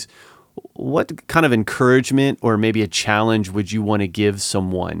those things? What kind of encouragement or maybe a challenge would you want to give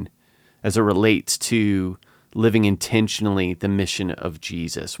someone as it relates to living intentionally the mission of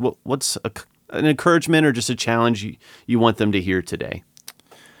Jesus? What's an encouragement or just a challenge you want them to hear today?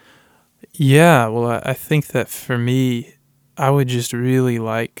 Yeah, well, I think that for me, I would just really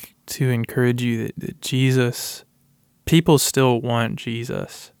like to encourage you that Jesus, people still want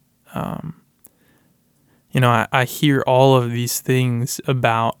Jesus. I hear all of these things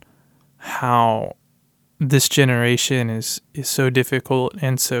about how this generation is so difficult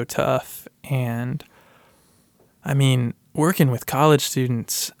and so tough. And I mean, working with college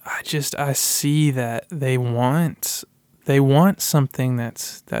students, I see that they want something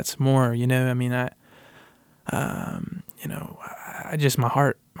that's more, I mean, my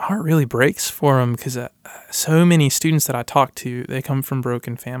heart really breaks for them, because so many students that I talk to, they come from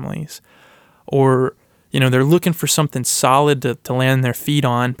broken families, or they're looking for something solid to land their feet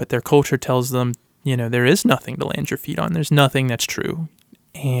on, but their culture tells them, there is nothing to land your feet on. There's nothing that's true.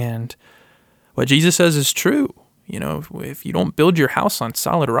 And what Jesus says is true. If you don't build your house on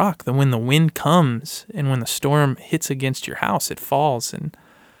solid rock, then when the wind comes and when the storm hits against your house, it falls. And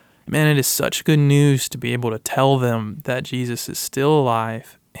man, it is such good news to be able to tell them that Jesus is still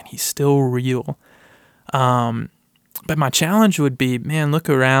alive and he's still real. But my challenge would be, man, look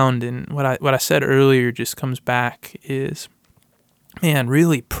around, and what I said earlier just comes back is, man,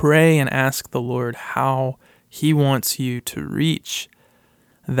 really pray and ask the Lord how he wants you to reach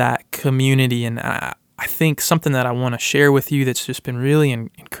that community. And I think something that I want to share with you that's just been really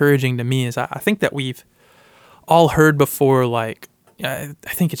encouraging to me is I think that we've all heard before, like, I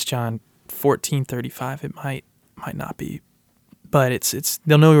think it's John 14:35. It might not be, but it's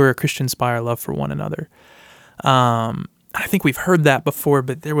they'll know we're Christians by our love for one another. I think we've heard that before,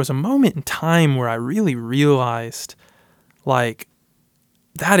 but there was a moment in time where I really realized, like,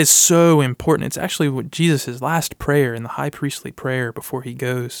 that is so important. It's actually what Jesus' last prayer in the high priestly prayer before he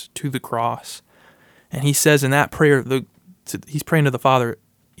goes to the cross. And he says in that prayer, he's praying to the Father,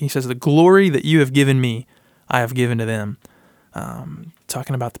 he says, "The glory that you have given me, I have given to them."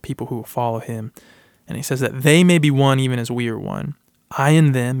 Talking about the people who will follow him. And he says that they may be one even as we are one. I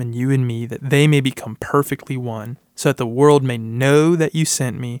and them and you and me, that they may become perfectly one, so that the world may know that you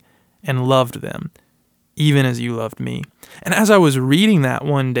sent me and loved them, even as you loved me. And as I was reading that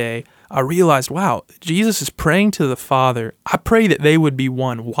one day, I realized, wow, Jesus is praying to the Father. I pray that they would be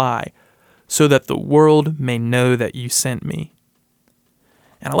one. Why? So that the world may know that you sent me.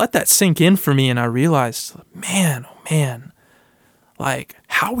 And I let that sink in for me, and I realized, man, like,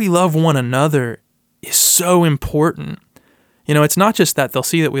 how we love one another is so important. It's not just that they'll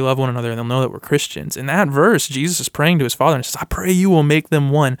see that we love one another and they'll know that we're Christians. In that verse, Jesus is praying to his Father and says, I pray you will make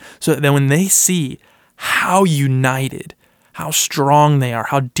them one, so that when they see how united, how strong they are,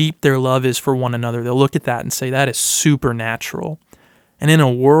 how deep their love is for one another, they'll look at that and say, that is supernatural. And in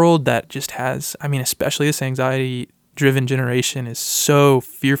a world that just has, especially this anxiety-driven generation is so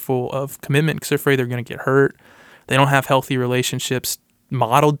fearful of commitment because they're afraid they're going to get hurt. They don't have healthy relationships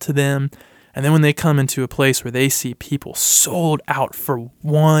modeled to them. And then when they come into a place where they see people sold out for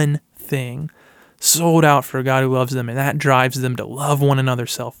one thing, sold out for a God who loves them, and that drives them to love one another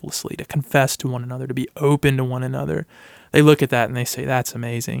selflessly, to confess to one another, to be open to one another, they look at that and they say, that's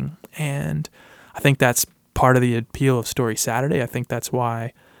amazing. And I think that's part of the appeal of Story Saturday. I think that's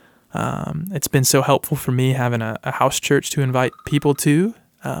why it's been so helpful for me having a house church to invite people to,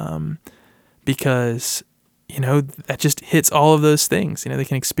 because that just hits all of those things. They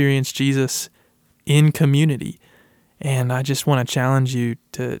can experience Jesus in community. And I just want to challenge you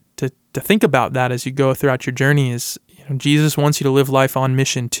to think about that as you go throughout your journey. Is Jesus wants you to live life on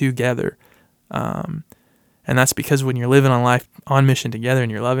mission together. And that's because when you're living on life on mission together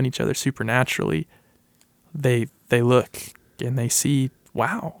and you're loving each other supernaturally, they look and they see,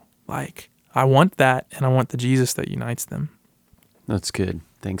 wow, like, I want that, and I want the Jesus that unites them. That's good.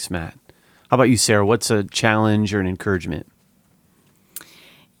 Thanks, Matt. How about you, Sarah? What's a challenge or an encouragement?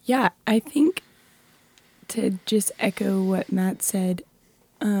 Yeah, I think to just echo what Matt said,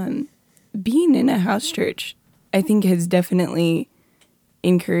 being in a house church, I think has definitely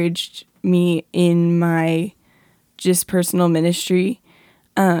encouraged me in my just personal ministry.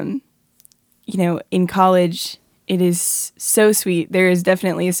 In college, it is so sweet. There is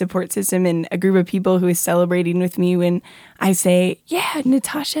definitely a support system and a group of people who is celebrating with me when I say, yeah,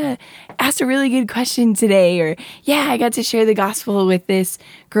 Natasha asked a really good question today, or yeah, I got to share the gospel with this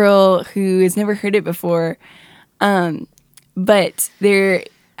girl who has never heard it before. But there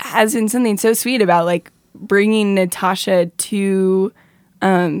has been something so sweet about like bringing Natasha to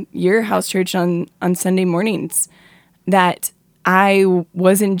your house church on Sunday mornings, that I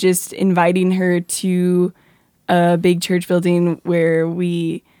wasn't just inviting her to a big church building where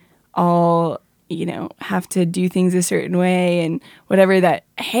we all, have to do things a certain way and whatever, that,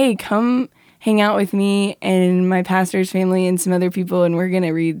 hey, come hang out with me and my pastor's family and some other people, and we're going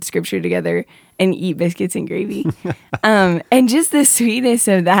to read scripture together and eat biscuits and gravy. And just the sweetness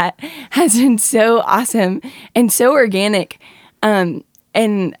of that has been so awesome and so organic.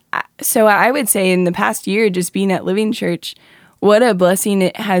 So I would say in the past year, just being at Living Church, what a blessing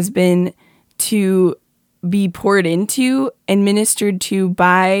it has been to be poured into and ministered to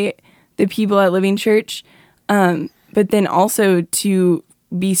by the people at Living Church, but then also to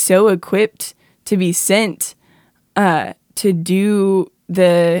be so equipped to be sent to do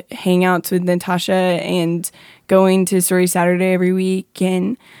the hangouts with Natasha and going to Story Saturday every week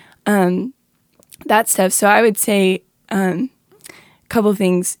and that stuff. So I would say a couple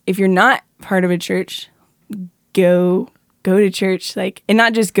things. If you're not part of a church, go to church, and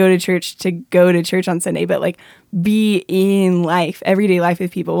not just go to church on Sunday, but be in life, everyday life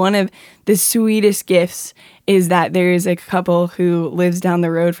with people. One of the sweetest gifts is that there is a couple who lives down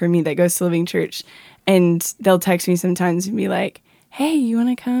the road from me that goes to Living Church, and they'll text me sometimes and be like, hey, you want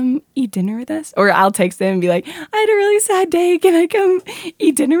to come eat dinner with us? Or I'll text them and be like, I had a really sad day. Can I come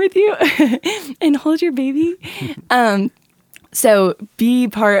eat dinner with you and hold your baby? So be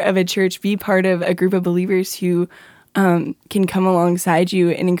part of a church, be part of a group of believers who can come alongside you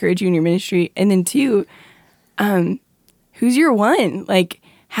and encourage you in your ministry. And then two, who's your one?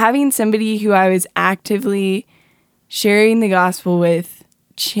 Having somebody who I was actively sharing the gospel with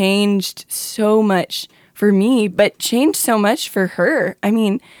changed so much for me, but changed so much for her. I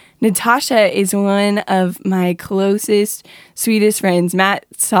mean, Natasha is one of my closest, sweetest friends. Matt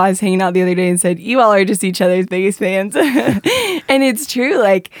saw us hanging out the other day and said, you all are just each other's biggest fans. And it's true.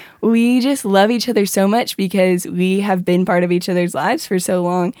 We just love each other so much because we have been part of each other's lives for so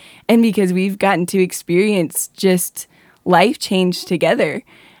long. And because we've gotten to experience just life change together.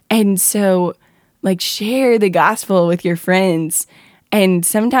 And so, share the gospel with your friends. And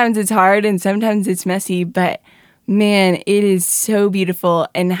sometimes it's hard and sometimes it's messy, but man, it is so beautiful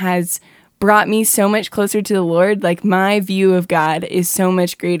and has brought me so much closer to the Lord. My view of God is so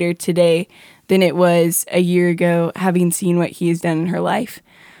much greater today than it was a year ago, having seen what he has done in her life.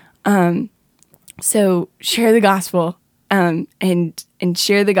 So share the gospel, and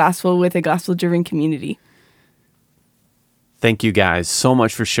share the gospel with a gospel-driven community. Thank you guys so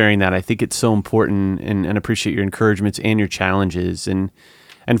much for sharing that. I think it's so important, and appreciate your encouragements and your challenges. And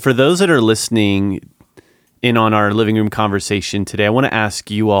for those that are listening in on our living room conversation today, I want to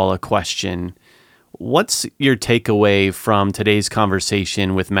ask you all a question. What's your takeaway from today's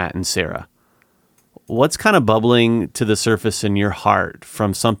conversation with Matt and Sarah? What's kind of bubbling to the surface in your heart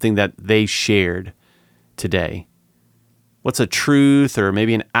from something that they shared today? What's a truth or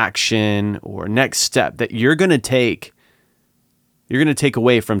maybe an action or next step that you're going to take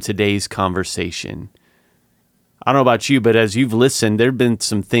away from today's conversation? I don't know about you, but as you've listened, there have been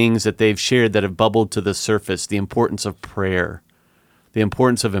some things that they've shared that have bubbled to the surface. The importance of prayer, the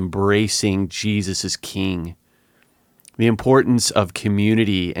importance of embracing Jesus as King, the importance of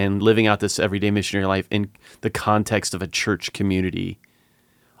community and living out this everyday missionary life in the context of a church community.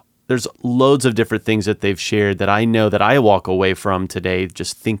 There's loads of different things that they've shared that I know that I walk away from today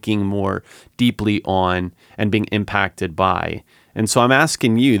just thinking more deeply on and being impacted by. And so I'm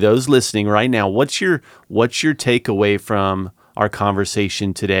asking you, those listening right now, what's your takeaway from our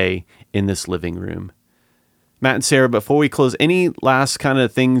conversation today in this living room? Matt and Sarah, before we close, any last kind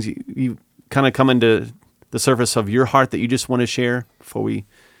of things you kind of come into the surface of your heart that you just want to share before we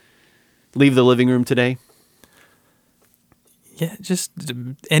leave the living room today? Yeah, just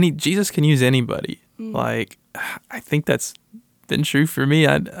Jesus can use anybody. I think that's been true for me.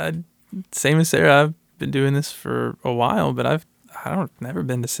 I same as Sarah, I've been doing this for a while, but I've never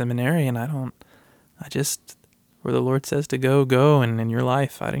been to seminary, and I just where the Lord says to go, and in your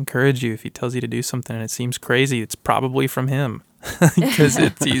life, I'd encourage you, if he tells you to do something and it seems crazy, it's probably from him, because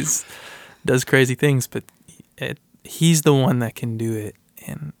he's does crazy things, but he's the one that can do it,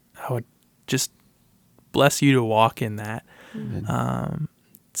 and I would just bless you to walk in that.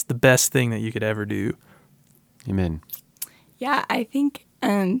 It's the best thing that you could ever do. Amen. Yeah, I think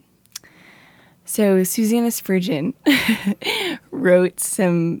So Susanna Spurgeon wrote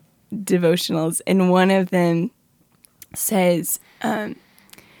some devotionals, and one of them says, I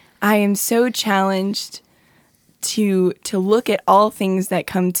am so challenged to look at all things that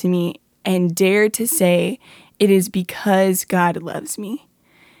come to me and dare to say it is because God loves me.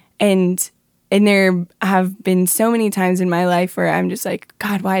 And there have been so many times in my life where I'm just like,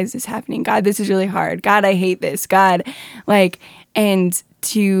 God, why is this happening? God, this is really hard. God, I hate this. God, and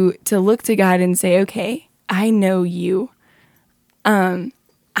to look to God and say, okay, I know you.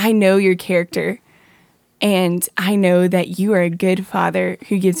 I know your character. And I know that you are a good father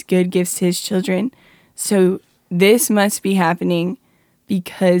who gives good gifts to his children. So this must be happening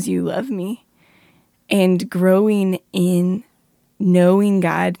because you love me. And growing in knowing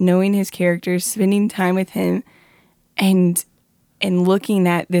God, knowing his character, spending time with him, and looking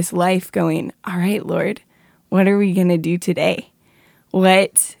at this life going, all right, Lord, what are we going to do today?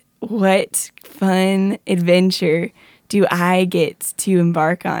 What fun adventure do I get to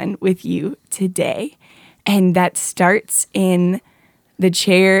embark on with you today? And that starts in the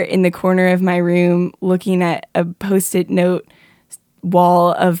chair in the corner of my room, looking at a Post-it note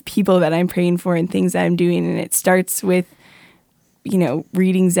wall of people that I'm praying for and things that I'm doing. And it starts with,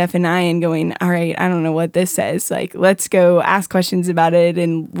 reading Zephaniah and going, all right, I don't know what this says. Let's go ask questions about it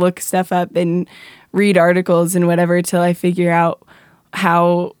and look stuff up and read articles and whatever till I figure out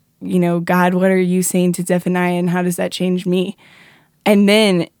how, God, what are you saying to Zephaniah and how does that change me? And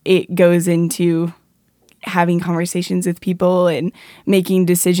then it goes into having conversations with people and making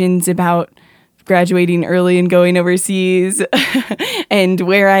decisions about graduating early and going overseas and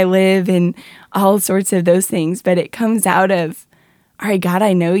where I live and all sorts of those things. But it comes out of, all right, God,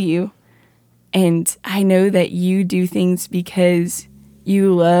 I know you. And I know that you do things because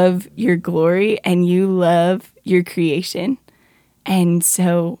you love your glory and you love your creation. And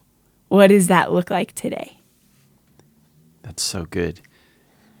so what does that look like today? That's so good.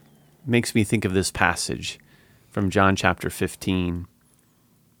 Makes me think of this passage from John chapter 15,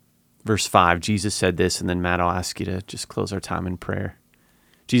 verse 5. Jesus said this, and then Matt, I'll ask you to just close our time in prayer.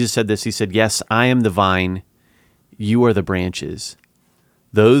 Jesus said this. He said, "Yes, I am the vine, you are the branches.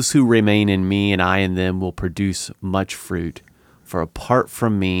 Those who remain in me and I in them will produce much fruit, for apart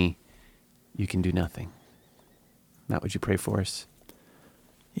from me, you can do nothing." Matt, would you pray for us?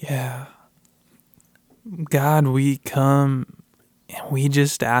 Yeah. God, we come and we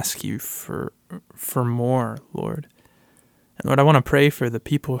just ask you for more, Lord. And Lord, I want to pray for the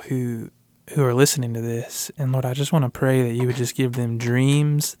people who are listening to this. And Lord, I just want to pray that you would just give them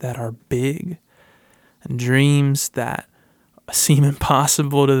dreams that are big and dreams that seem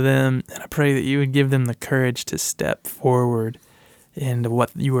impossible to them. And I pray that you would give them the courage to step forward into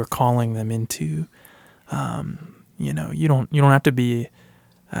what you are calling them into. You don't have to be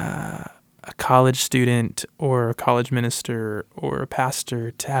a college student or a college minister or a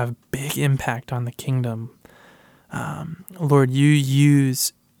pastor to have big impact on the kingdom. Lord, you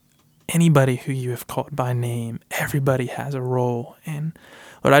use anybody who you have called by name. Everybody has a role. And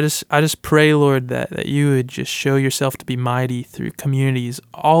Lord, I just pray, Lord, that you would just show yourself to be mighty through communities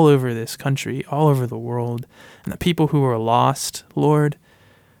all over this country, all over the world, and that people who are lost, Lord,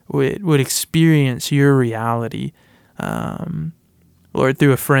 would experience your reality. Lord,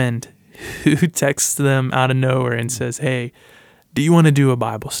 through a friend who texts them out of nowhere and says, "Hey, do you want to do a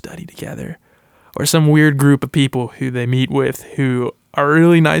Bible study together?" Or some weird group of people who they meet with who are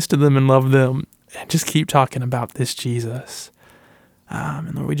really nice to them and love them and just keep talking about this Jesus.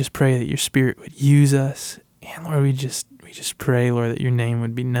 And Lord, we just pray that your Spirit would use us. And Lord, we just pray, Lord, that your name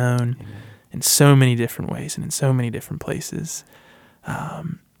would be known in so many different ways and in so many different places.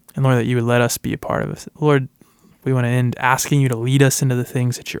 And Lord, that you would let us be a part of us. Lord, we want to end asking you to lead us into the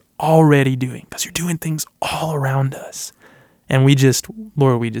things that you're already doing, because you're doing things all around us. And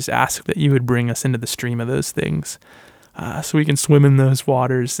Lord, we just ask that you would bring us into the stream of those things, so we can swim in those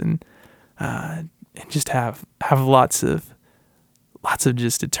waters and just have lots of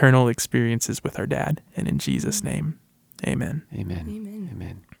just eternal experiences with our dad. And in Jesus' name, amen. Amen. Amen.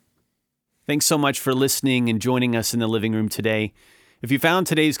 Amen. Thanks so much for listening and joining us in the living room today. If you found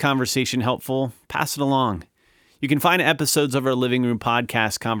today's conversation helpful, pass it along. You can find episodes of our Living Room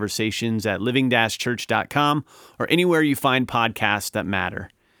podcast conversations at living-church.com or anywhere you find podcasts that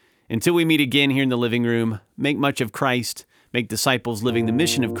matter. Until we meet again here in the living room, make much of Christ, make disciples living the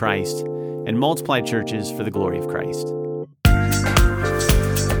mission of Christ, and multiply churches for the glory of Christ.